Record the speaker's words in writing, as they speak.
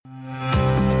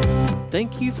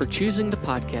Thank you for choosing the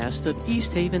podcast of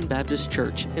East Haven Baptist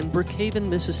Church in Brookhaven,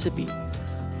 Mississippi.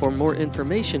 For more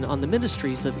information on the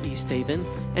ministries of East Haven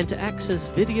and to access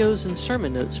videos and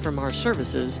sermon notes from our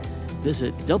services,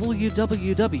 visit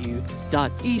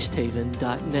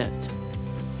www.easthaven.net.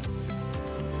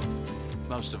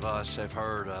 Most of us have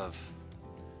heard of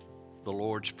the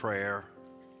Lord's Prayer,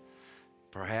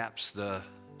 perhaps the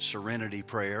Serenity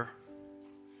Prayer.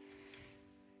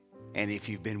 And if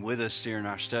you've been with us during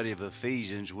our study of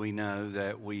Ephesians, we know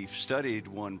that we've studied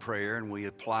one prayer and we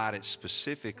applied it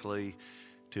specifically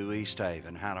to East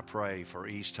Haven, how to pray for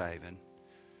East Haven.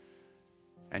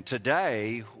 And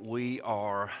today we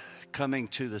are coming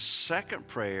to the second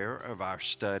prayer of our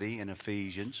study in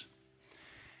Ephesians.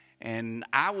 And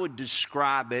I would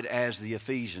describe it as the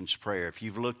Ephesians prayer. If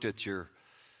you've looked at your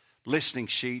listening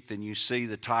sheet, then you see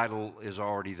the title is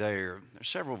already there. There's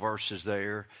several verses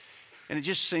there. And it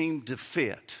just seemed to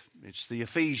fit. It's the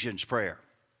Ephesians prayer.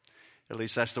 At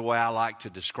least that's the way I like to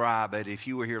describe it. If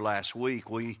you were here last week,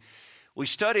 we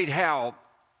studied how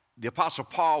the Apostle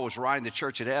Paul was writing the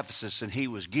church at Ephesus and he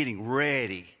was getting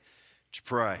ready to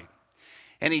pray.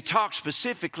 And he talked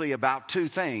specifically about two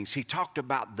things. He talked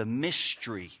about the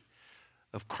mystery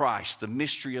of Christ, the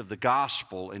mystery of the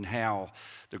gospel, and how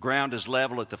the ground is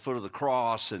level at the foot of the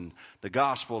cross, and the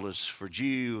gospel is for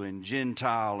Jew and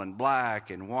Gentile and black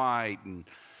and white, and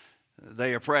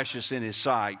they are precious in His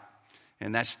sight.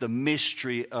 And that's the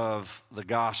mystery of the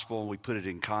gospel, and we put it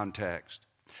in context.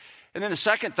 And then the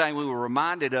second thing we were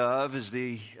reminded of is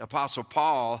the Apostle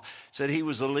Paul said he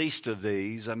was the least of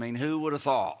these. I mean, who would have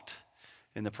thought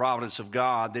in the providence of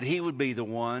God that he would be the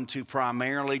one to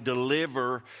primarily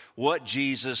deliver what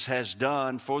Jesus has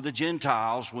done for the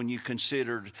Gentiles when you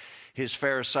considered his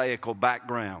Pharisaical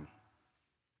background.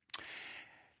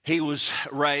 He was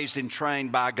raised and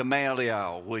trained by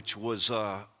Gamaliel, which was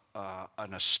an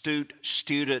astute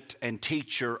student and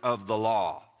teacher of the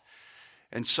law.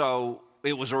 And so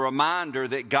it was a reminder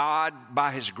that God,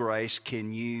 by His grace,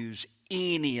 can use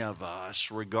any of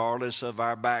us, regardless of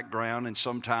our background. And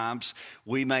sometimes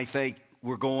we may think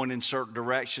we're going in a certain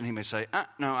direction. He may say,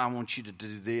 no, I want you to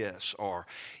do this. Or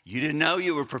you didn't know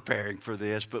you were preparing for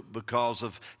this, but because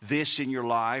of this in your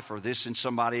life or this in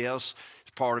somebody else's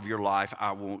part of your life,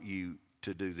 I want you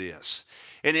to do this.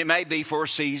 And it may be for a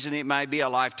season. It may be a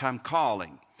lifetime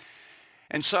calling.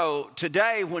 And so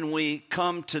today when we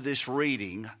come to this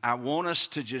reading, I want us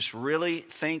to just really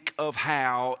think of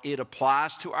how it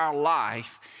applies to our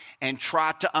life and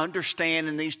try to understand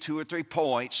in these 2 or 3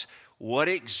 points what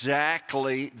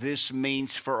exactly this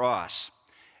means for us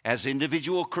as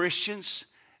individual Christians,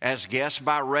 as guests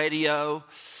by radio,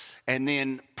 and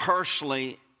then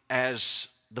personally as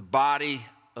the body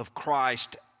of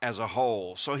Christ as a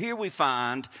whole. So here we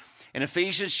find in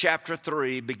Ephesians chapter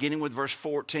 3, beginning with verse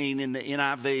 14 in the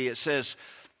NIV, it says,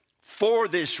 "For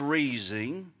this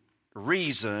reason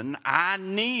I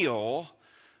kneel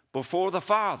before the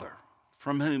Father,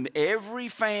 from whom every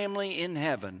family in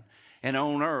heaven and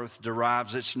on earth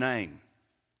derives its name.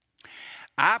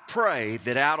 I pray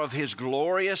that out of His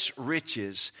glorious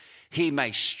riches He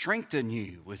may strengthen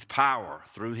you with power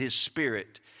through His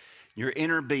Spirit, your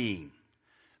inner being."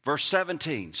 Verse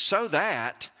 17, "So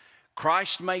that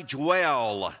Christ may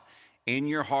dwell in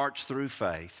your hearts through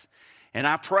faith. And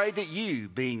I pray that you,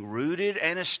 being rooted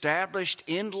and established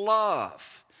in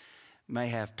love, may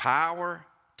have power,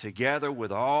 together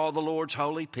with all the Lord's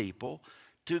holy people,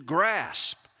 to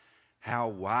grasp how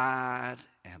wide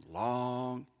and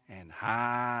long and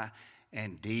high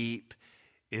and deep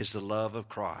is the love of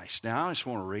Christ." Now, I just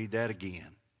want to read that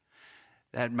again.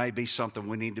 That may be something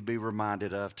we need to be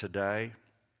reminded of today.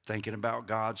 Thinking about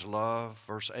God's love,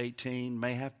 verse 18,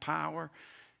 may have power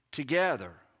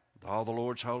together with all the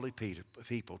Lord's holy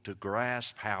people to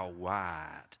grasp how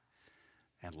wide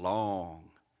and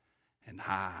long and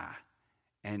high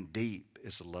and deep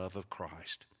is the love of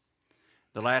Christ.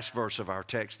 The last verse of our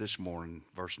text this morning,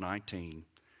 verse 19,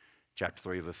 chapter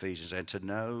 3 of Ephesians, "And to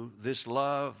know this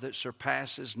love that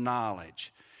surpasses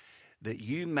knowledge, that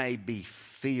you may be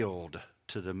filled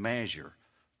to the measure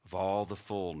of all the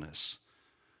fullness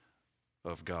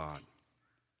of God."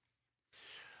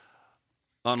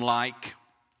 Unlike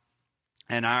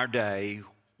in our day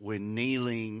when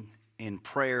kneeling in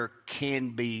prayer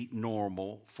can be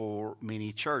normal for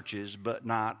many churches, but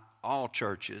not all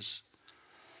churches,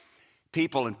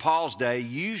 people in Paul's day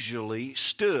usually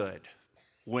stood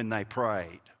when they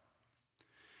prayed.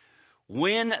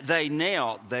 When they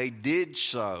knelt, they did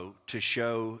so to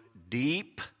show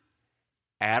deep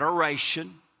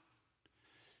adoration,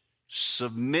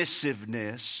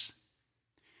 submissiveness,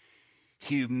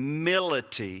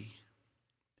 humility,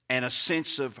 and a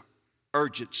sense of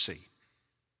urgency.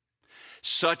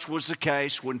 Such was the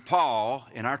case when Paul,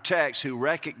 in our text, who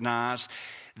recognized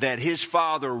that his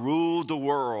Father ruled the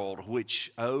world,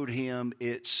 which owed him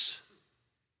its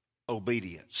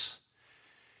obedience.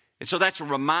 And so that's a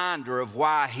reminder of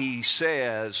why he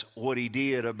says what he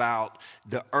did about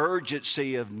the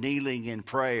urgency of kneeling in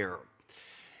prayer.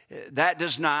 That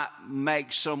does not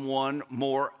make someone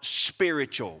more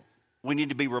spiritual. We need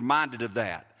to be reminded of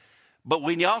that. But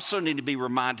we also need to be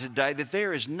reminded today that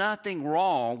there is nothing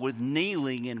wrong with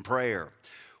kneeling in prayer.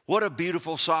 What a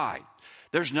beautiful sight.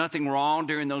 There's nothing wrong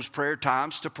during those prayer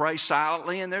times to pray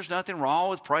silently, and there's nothing wrong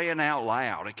with praying out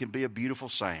loud. It can be a beautiful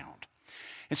sound.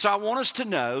 And so I want us to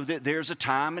know that there's a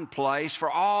time and place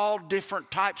for all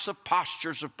different types of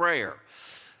postures of prayer.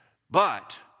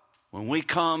 But when we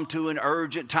come to an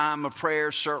urgent time of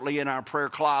prayer, certainly in our prayer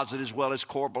closet as well as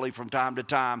corporately from time to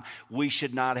time, we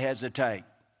should not hesitate.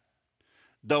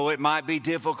 Though it might be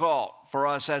difficult for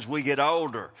us as we get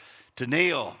older to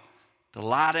kneel, to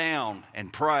lie down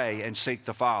and pray and seek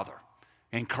the Father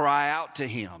and cry out to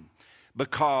Him,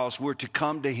 because we're to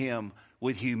come to Him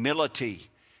with humility,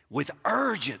 with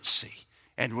urgency,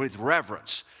 and with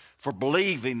reverence for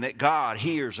believing that God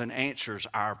hears and answers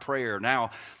our prayer.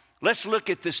 Now, let's look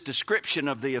at this description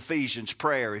of the Ephesians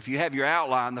prayer. If you have your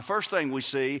outline, the first thing we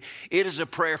see, it is a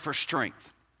prayer for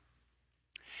strength.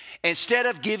 Instead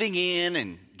of giving in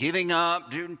and giving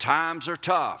up during times are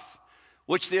tough,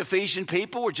 which the Ephesian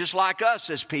people were just like us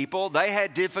as people. They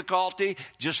had difficulty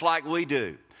just like we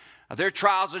do. Their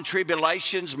trials and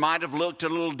tribulations might have looked a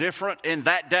little different in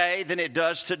that day than it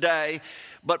does today.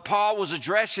 But Paul was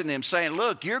addressing them saying,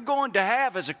 look, you're going to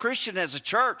have as a Christian, as a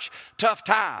church, tough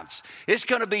times. It's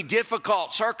going to be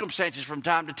difficult circumstances from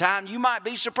time to time. You might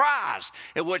be surprised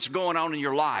at what's going on in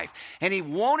your life. And he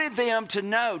wanted them to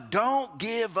know, don't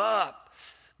give up.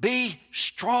 Be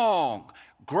strong.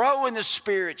 Grow in the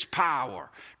Spirit's power.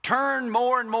 Turn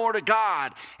more and more to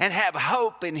God and have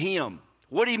hope in Him.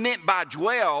 What he meant by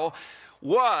dwell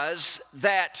was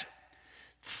that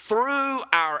through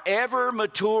our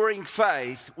ever-maturing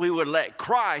faith, we would let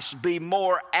Christ be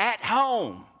more at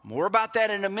home. More about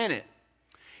that in a minute.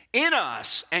 In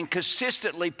us, and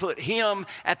consistently put Him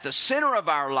at the center of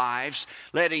our lives,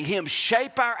 letting Him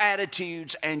shape our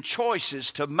attitudes and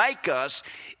choices to make us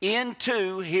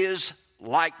into His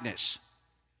likeness.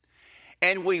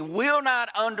 And we will not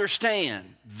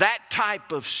understand that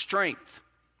type of strength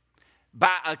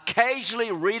by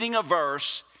occasionally reading a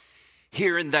verse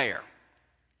here and there.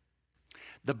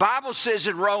 The Bible says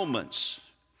in Romans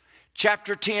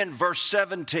chapter 10, verse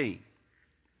 17,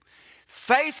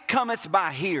 faith cometh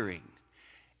by hearing,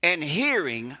 and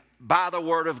hearing by the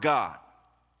word of God.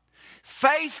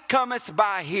 Faith cometh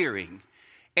by hearing,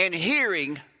 and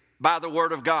hearing by the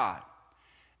word of God.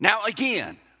 Now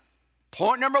again,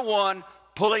 point number one,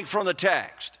 pulling from the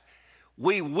text.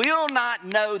 We will not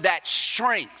know that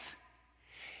strength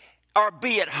or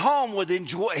be at home within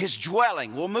His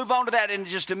dwelling. We'll move on to that in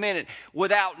just a minute.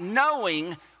 Without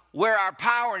knowing where our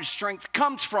power and strength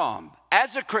comes from.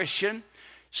 As a Christian,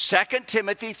 2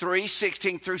 Timothy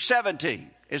 3:16 through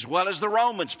 17, as well as the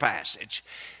Romans passage,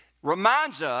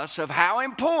 reminds us of how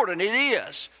important it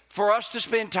is for us to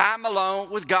spend time alone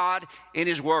with God in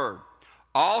His Word.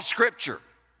 All Scripture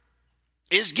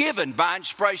is given by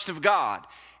inspiration of God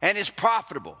and is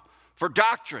profitable for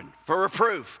doctrine, for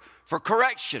reproof, for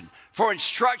correction, for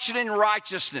instruction in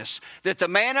righteousness, that the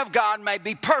man of God may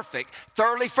be perfect,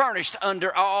 thoroughly furnished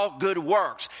under all good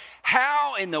works.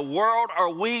 How in the world are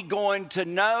we going to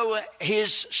know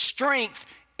His strength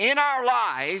in our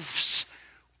lives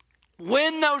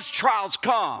when those trials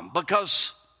come?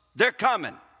 Because they're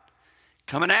coming.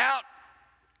 Coming out,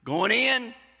 going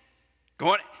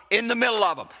in the middle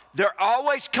of them. They're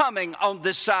always coming on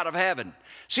this side of heaven.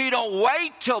 So you don't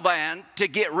wait till then to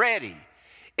get ready.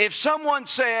 If someone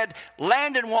said,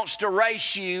 Landon wants to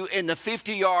race you in the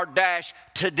 50-yard dash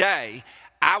today,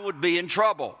 I would be in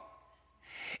trouble.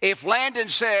 If Landon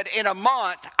said, in a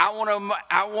month, I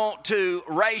want to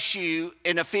race you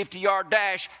in a 50-yard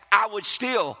dash, I would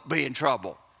still be in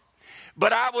trouble.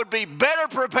 But I would be better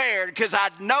prepared because I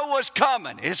know what's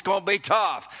coming. It's going to be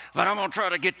tough. But I'm going to try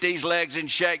to get these legs in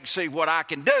shape and see what I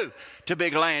can do to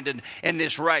Big Landon in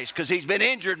this race. Because he's been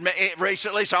injured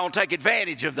recently, so I'll take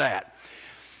advantage of that.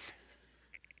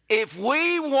 If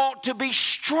we want to be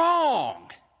strong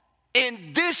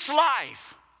in this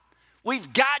life,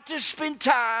 we've got to spend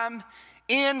time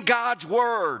in God's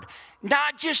Word.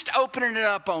 Not just opening it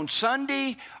up on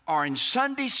Sunday or in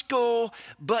Sunday school,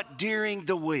 but during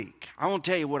the week. I want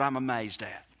to tell you what I'm amazed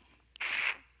at.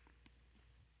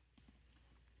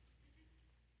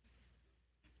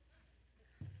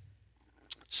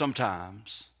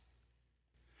 sometimes,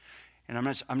 and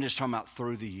I'm just talking about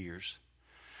through the years,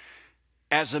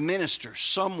 as a minister,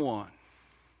 someone,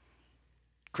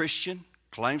 Christian,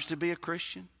 claims to be a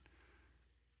Christian,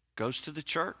 goes to the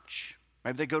church.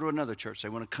 Maybe they go to another church. They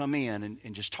want to come in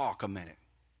and just talk a minute.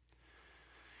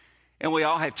 And we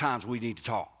all have times we need to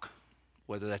talk,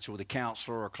 whether that's with a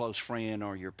counselor or a close friend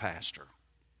or your pastor.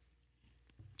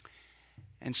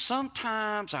 And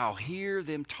sometimes I'll hear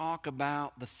them talk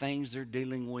about the things they're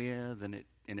dealing with, and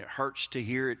it hurts to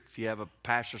hear it. If you have a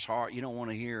pastor's heart, you don't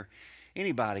want to hear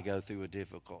anybody go through a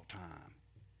difficult time.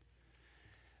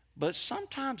 But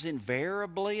sometimes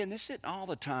invariably, and this isn't all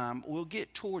the time, we'll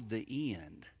get toward the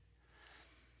end.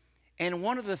 And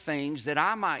one of the things that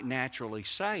I might naturally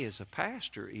say as a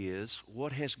pastor is,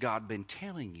 what has God been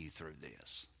telling you through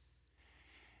this?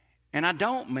 And I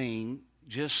don't mean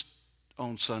just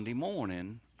on Sunday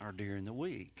morning or during the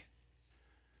week.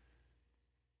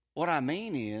 What I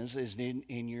mean is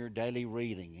in your daily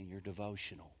reading, in your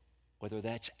devotional, whether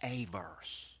that's a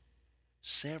verse,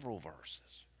 several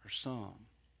verses, or some.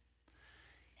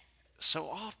 So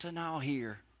often I'll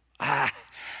hear, I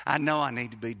know I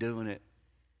need to be doing it,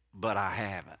 but I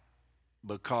haven't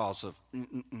because of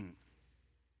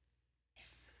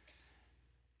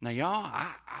Now, y'all,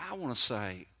 I want to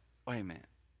say, wait a minute.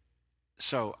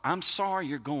 So I'm sorry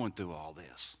you're going through all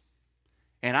this.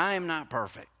 And I am not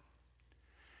perfect.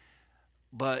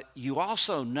 But you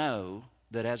also know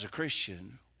that as a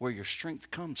Christian, where your strength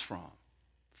comes from.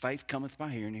 Faith cometh by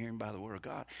hearing, hearing by the word of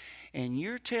God. And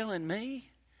you're telling me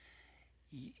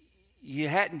you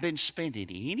hadn't been spending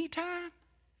any time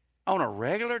on a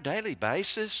regular daily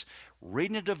basis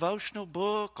reading a devotional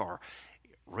book or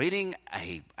reading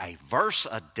a verse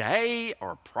a day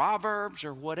or Proverbs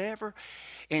or whatever.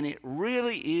 And it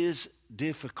really is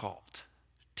difficult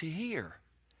to hear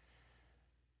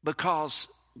because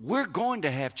we're going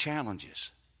to have challenges.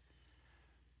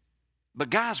 But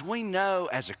guys, we know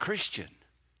as a Christian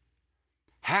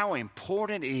how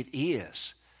important it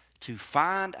is to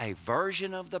find a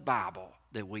version of the Bible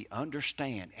that we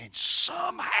understand and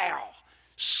somehow,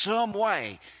 some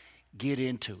way, get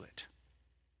into it.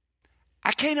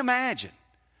 I can't imagine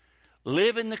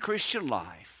living the Christian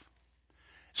life,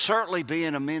 certainly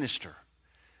being a minister,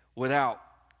 without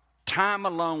time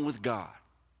alone with God.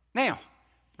 Now,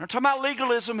 we're not talking about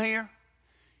legalism here.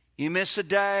 You miss a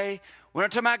day. We're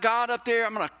not talking about God up there.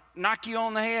 I'm going to knock you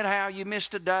on the head how you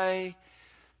missed a day.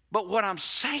 But what I'm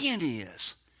saying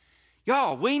is,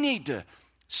 y'all, we need to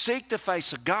seek the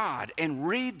face of God and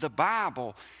read the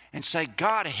Bible and say,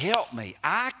 God, help me.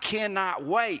 I cannot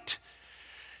wait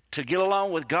to get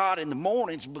along with God in the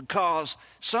mornings because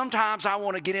sometimes I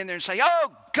want to get in there and say,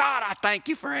 oh, God, I thank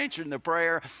you for answering the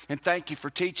prayer and thank you for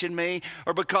teaching me.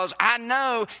 Or because I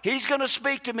know He's going to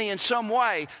speak to me in some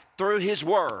way through His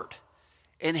Word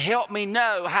and help me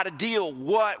know how to deal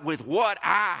with what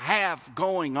I have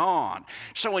going on.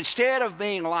 So instead of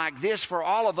being like this for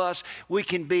all of us, we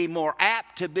can be more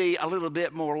apt to be a little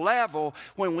bit more level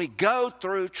when we go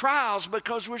through trials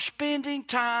because we're spending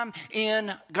time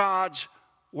in God's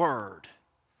Word.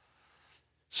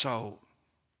 So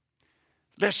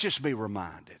let's just be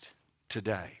reminded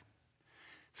today.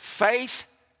 Faith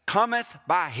cometh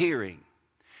by hearing,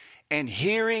 and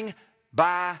hearing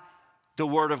by the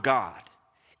Word of God.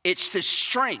 It's the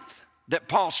strength that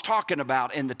Paul's talking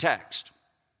about in the text,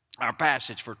 our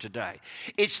passage for today.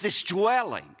 It's this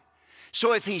dwelling.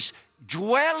 So if He's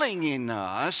dwelling in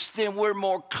us, then we're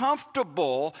more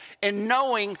comfortable in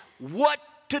knowing what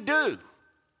to do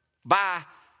by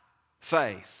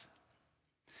faith.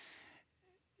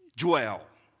 Dwell.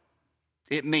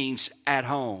 It means at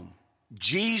home.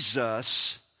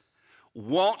 Jesus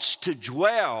wants to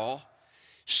dwell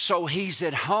so He's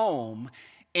at home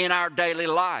in our daily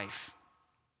life.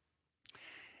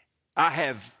 I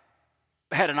have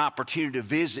had an opportunity to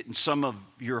visit in some of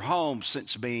your homes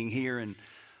since being here, and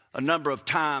a number of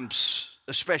times,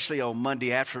 especially on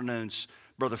Monday afternoons,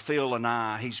 Brother Phil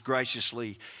and he's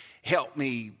graciously helped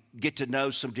me get to know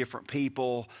some different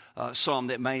people, some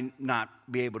that may not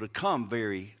be able to come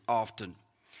very often.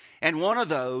 And one of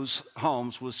those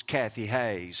homes was Kathy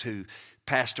Hayes, who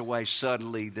passed away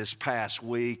suddenly this past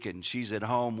week, and she's at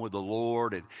home with the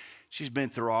Lord, and she's been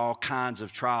through all kinds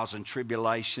of trials and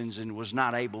tribulations and was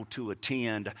not able to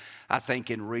attend, I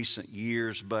think, in recent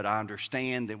years, but I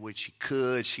understand that when she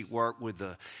could, she worked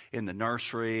in the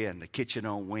nursery and the kitchen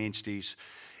on Wednesdays,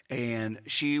 and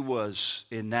she was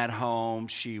in that home.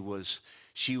 She was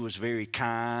very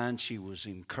kind, she was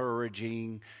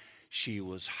encouraging, she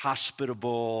was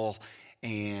hospitable,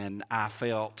 and I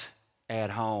felt at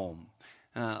home.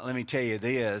 Let me tell you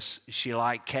this, she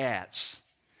liked cats.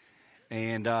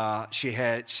 and she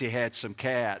had some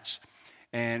cats.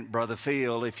 And Brother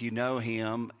Phil, if you know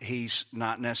him, he's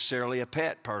not necessarily a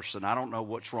pet person. I don't know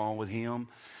what's wrong with him,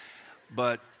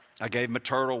 but I gave him a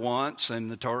turtle once, and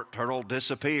the turtle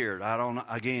disappeared. I don't know.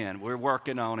 Again, we're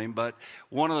working on him, but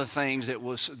one of the things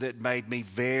that made me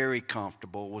very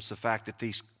comfortable was the fact that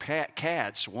these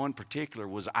cats, one particular,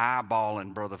 was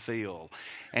eyeballing Brother Phil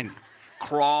and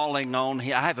crawling on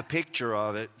him. I have a picture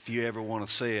of it if you ever want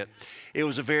to see it. It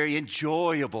was a very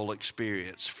enjoyable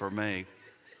experience for me.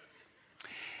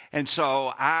 And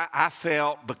so I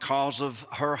felt, because of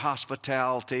her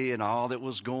hospitality and all that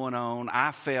was going on,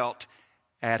 I felt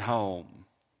at home.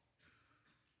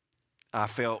 I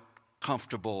felt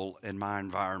comfortable in my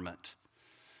environment.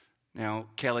 Now,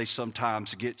 Kelly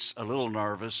sometimes gets a little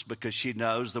nervous because she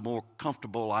knows the more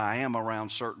comfortable I am around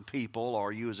certain people,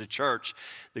 or you as a church,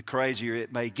 the crazier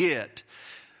it may get.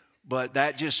 But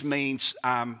that just means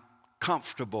I'm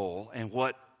comfortable. And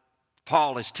what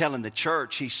Paul is telling the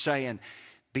church, he's saying,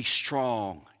 be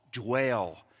strong,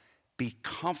 dwell, be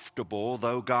comfortable,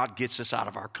 though God gets us out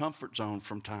of our comfort zone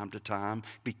from time to time.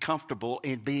 Be comfortable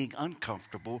in being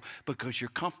uncomfortable, because you're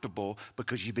comfortable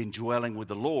because you've been dwelling with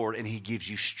the Lord, and He gives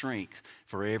you strength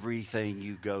for everything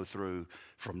you go through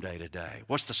from day to day.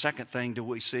 What's the second thing that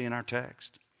we see in our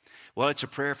text? Well, it's a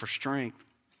prayer for strength.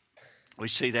 We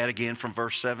see that again from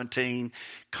verse 17,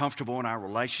 comfortable in our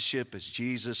relationship as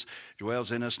Jesus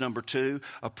dwells in us. Number 2,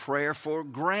 a prayer for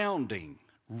grounding.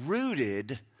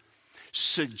 Rooted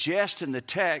suggests in the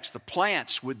text the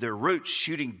plants with their roots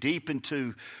shooting deep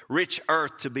into rich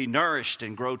earth to be nourished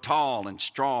and grow tall and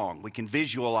strong. We can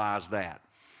visualize that.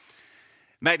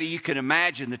 Maybe you can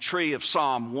imagine the tree of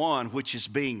Psalm 1, which is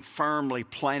being firmly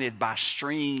planted by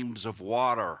streams of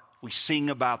water. We sing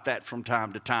about that from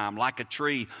time to time, like a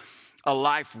tree, a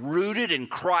life rooted in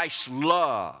Christ's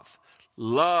love.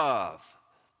 Love.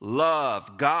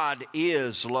 God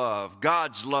is love.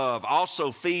 God's love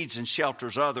also feeds and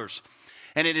shelters others.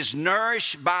 And it is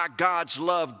nourished by God's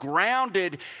love.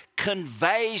 Grounded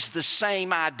conveys the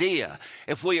same idea.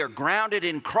 If we are grounded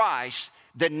in Christ,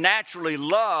 then naturally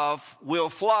love will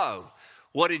flow.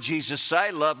 What did Jesus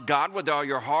say? Love God with all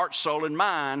your heart, soul, and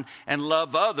mind, and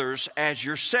love others as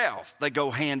yourself. They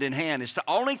go hand in hand. It's the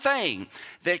only thing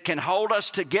that can hold us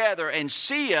together and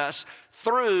see us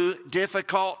through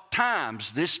difficult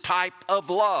times, this type of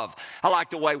love. I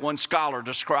like the way one scholar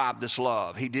described this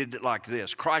love. He did it like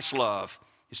this: Christ's love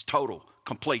is total,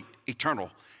 complete, eternal,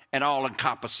 and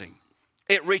all-encompassing.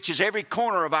 It reaches every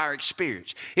corner of our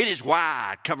experience. It is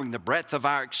wide, covering the breadth of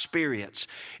our experience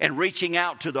and reaching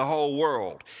out to the whole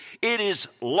world. It is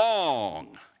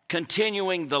long,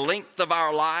 continuing the length of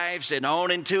our lives and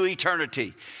on into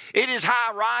eternity. It is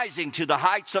high, rising to the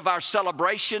heights of our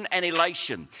celebration and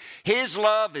elation. His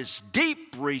love is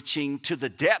deep, reaching to the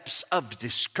depths of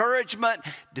discouragement,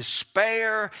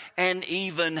 despair, and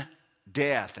even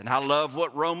death. And I love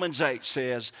what Romans 8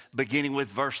 says, beginning with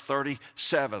verse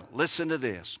 37. Listen to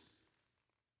this.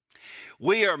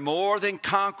 We are more than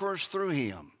conquerors through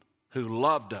Him who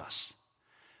loved us.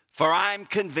 For I am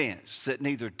convinced that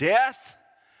neither death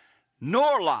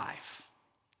nor life,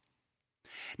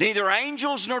 neither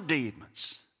angels nor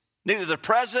demons, neither the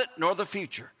present nor the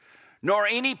future, nor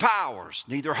any powers,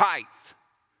 neither height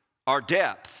or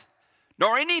depth,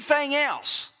 nor anything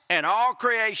else in all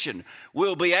creation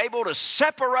will be able to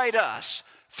separate us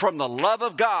from the love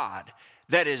of God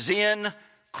that is in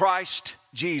Christ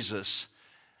Jesus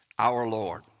our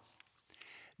Lord.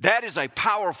 That is a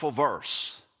powerful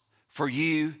verse for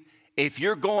you if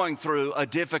you're going through a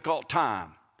difficult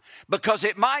time. Because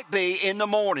it might be in the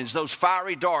mornings, those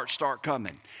fiery darts start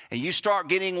coming, and you start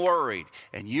getting worried,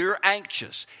 and you're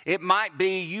anxious. It might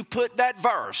be you put that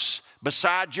verse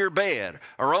beside your bed,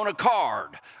 or on a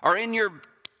card, or in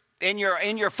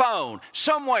your phone,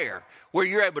 somewhere where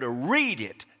you're able to read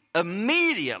it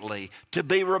immediately to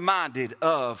be reminded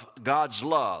of God's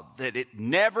love, that it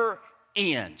never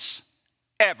ends,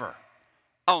 ever,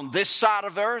 on this side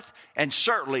of earth and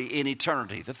certainly in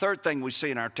eternity. The third thing we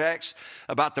see in our text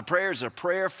about the prayer is a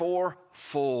prayer for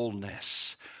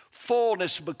fullness.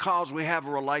 Fullness because we have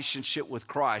a relationship with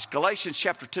Christ. Galatians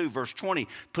chapter 2 verse 20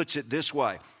 puts it this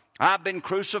way: I've been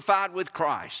crucified with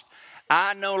Christ.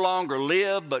 I no longer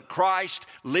live, but Christ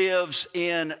lives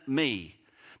in me.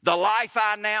 The life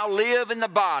I now live in the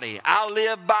body, I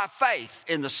live by faith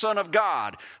in the Son of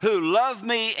God, who loved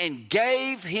me and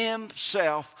gave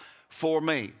Himself for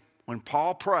me. When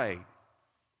Paul prayed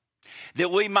that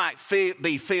we might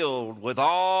be filled with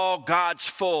all God's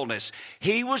fullness,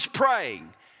 he was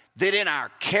praying that in our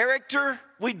character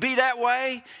we'd be that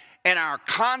way, in our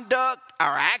conduct,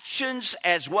 our actions,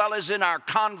 as well as in our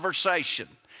conversation.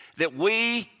 that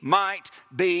we might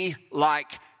be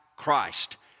like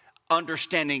Christ,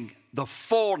 understanding the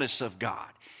fullness of God.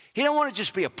 He don't want to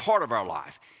just be a part of our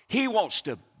life. He wants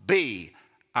to be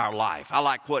our life. I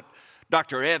like what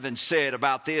Dr. Evans said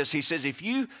about this. He says, if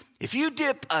you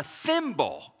dip a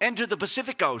thimble into the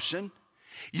Pacific Ocean,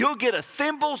 you'll get a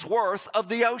thimble's worth of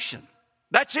the ocean.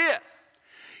 That's it.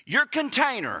 Your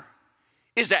container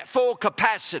is at full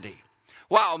capacity.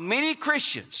 While many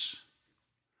Christians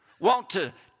want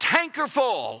to tanker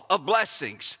full of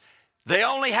blessings, they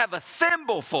only have a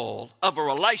thimbleful of a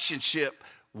relationship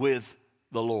with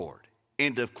the Lord.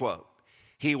 End of quote.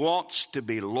 He wants to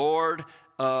be Lord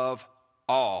of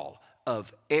all,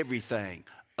 of everything,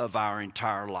 of our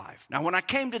entire life. Now, when I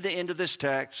came to the end of this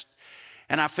text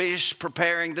and I finished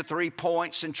preparing the 3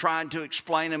 points and trying to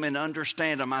explain them and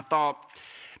understand them, I thought,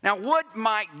 now what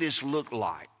might this look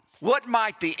like? What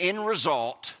might the end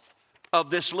result of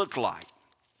this look like?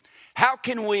 How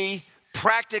can we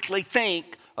practically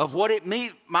think of what it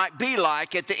might be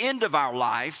like at the end of our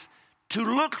life to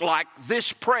look like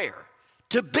this prayer,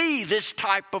 to be this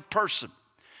type of person?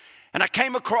 And I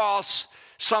came across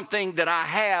something that I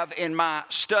have in my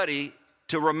study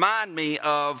to remind me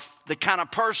of the kind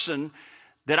of person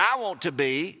that I want to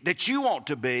be, that you want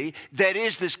to be, that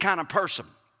is this kind of person.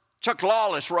 Chuck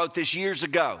Lawless wrote this years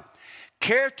ago.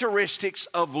 Characteristics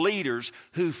of leaders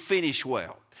who finish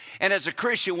well. And as a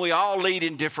Christian, we all lead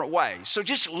in different ways. So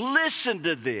just listen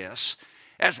to this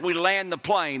as we land the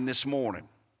plane this morning.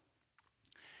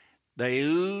 They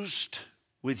oozed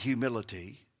with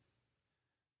humility.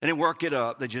 They didn't work it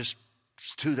up. It's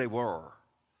who they were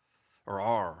or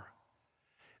are.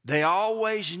 They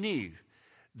always knew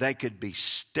they could be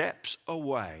steps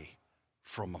away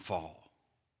from a fall.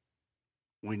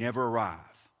 We never arrive.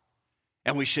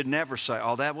 And we should never say,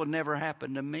 oh, that would never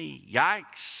happen to me.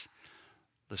 Yikes.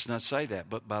 Let's not say that,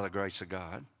 but by the grace of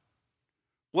God.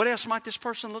 What else might this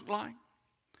person look like?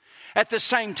 At the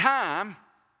same time,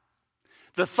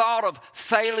 the thought of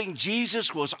failing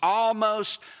Jesus was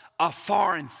almost a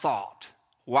foreign thought.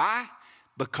 Why?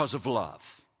 Because of love.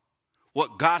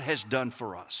 What God has done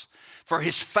for us. For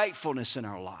His faithfulness in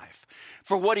our life.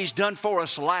 For what He's done for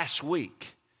us last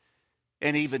week.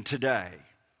 And even today.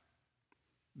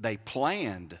 They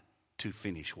planned to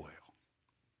finish well.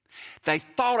 They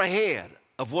thought ahead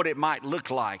of what it might look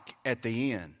like at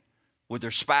the end with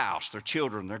their spouse, their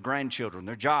children, their grandchildren,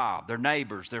 their job, their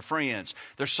neighbors, their friends,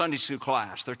 their Sunday school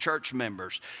class, their church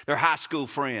members, their high school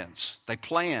friends. They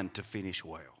planned to finish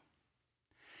well.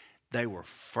 They were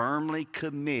firmly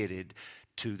committed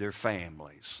to their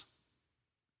families.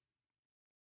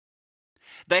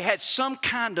 They had some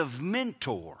kind of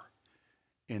mentor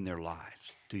in their lives.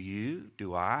 Do you?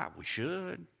 Do I? We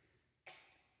should.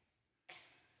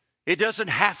 It doesn't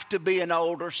have to be an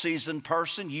older, seasoned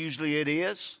person. Usually it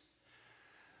is.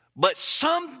 But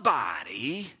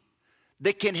somebody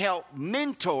that can help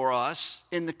mentor us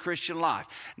in the Christian life.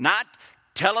 Not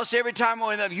tell us every time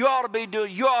you ought to be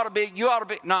doing, you ought to be.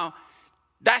 No,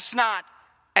 that's not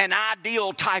an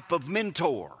ideal type of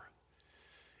mentor.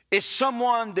 It's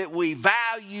someone that we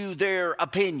value their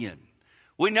opinion.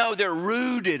 We know they're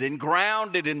rooted and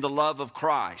grounded in the love of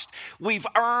Christ. We've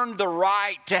earned the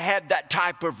right to have that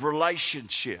type of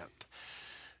relationship.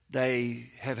 They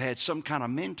have had some kind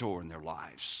of mentor in their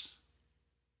lives.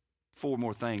 4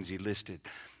 more things he listed.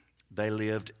 They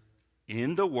lived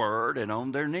in the Word and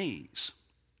on their knees.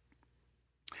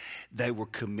 They were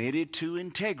committed to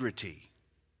integrity,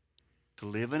 to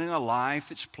living a life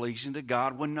that's pleasing to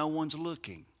God when no one's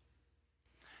looking.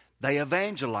 They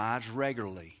evangelize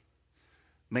regularly.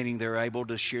 Meaning they're able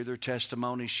to share their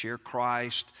testimonies, share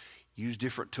Christ, use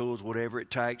different tools, whatever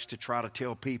it takes to try to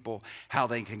tell people how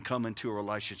they can come into a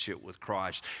relationship with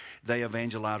Christ. They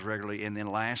evangelize regularly. And then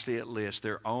lastly, it lists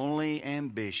their only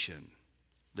ambition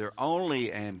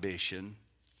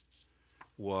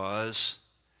was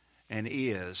and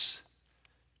is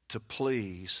to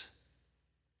please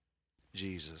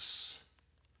Jesus.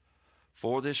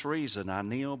 For this reason, I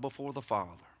kneel before the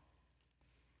Father.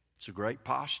 It's a great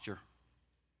posture.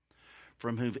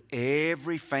 From whom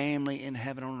every family in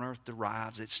heaven and on earth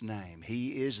derives its name.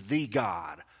 He is the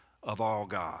God of all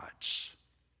gods.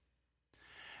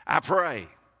 I pray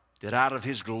that out of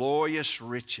His glorious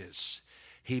riches,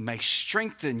 He may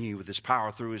strengthen you with His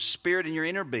power through His Spirit in your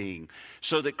inner being,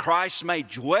 so that Christ may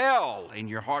dwell in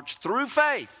your hearts through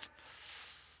faith.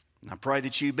 And I pray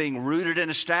that you, being rooted and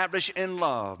established in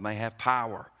love, may have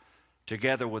power,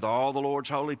 together with all the Lord's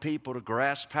holy people, to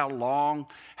grasp how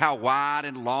wide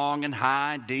and long and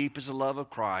high and deep is the love of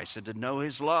Christ, and to know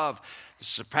His love, the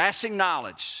surpassing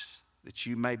knowledge, that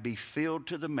you may be filled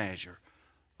to the measure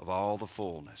of all the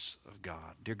fullness of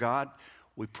God. Dear God,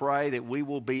 we pray that we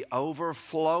will be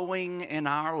overflowing in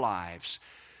our lives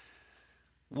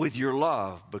with your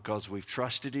love because we've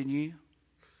trusted in you,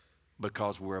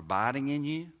 because we're abiding in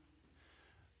you,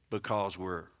 because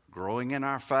we're growing in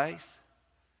our faith,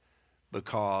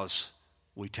 because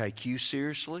we take you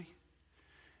seriously,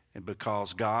 and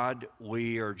because, God,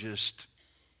 we are just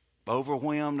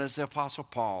overwhelmed as the Apostle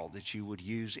Paul that you would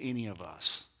use any of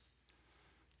us.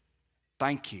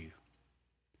 Thank you.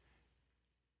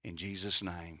 In Jesus'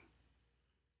 name,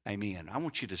 amen. I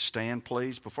want you to stand,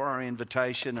 please, before our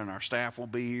invitation, and our staff will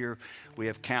be here. We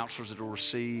have counselors that will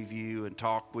receive you and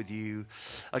talk with you.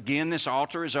 Again, this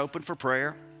altar is open for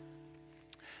prayer.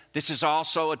 This is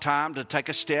also a time to take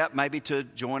a step, maybe to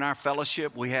join our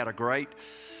fellowship. We had a great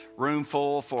room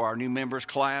full for our new members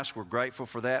class. We're grateful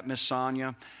for that, Miss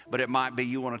Sonia. But it might be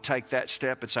you want to take that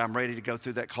step and say, I'm ready to go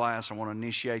through that class. I want to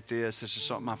initiate this. This is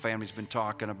something my family's been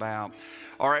talking about.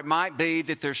 Or it might be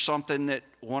that there's something that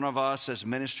one of us as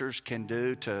ministers can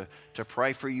do to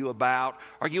pray for you about.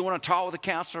 Or you want to talk with a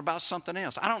counselor about something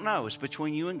else. I don't know. It's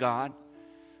between you and God.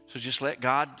 So just let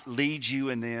God lead you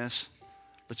in this.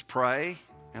 Let's pray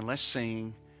and let's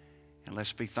sing and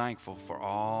let's be thankful for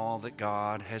all that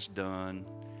God has done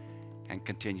and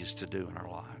continues to do in our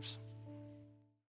lives.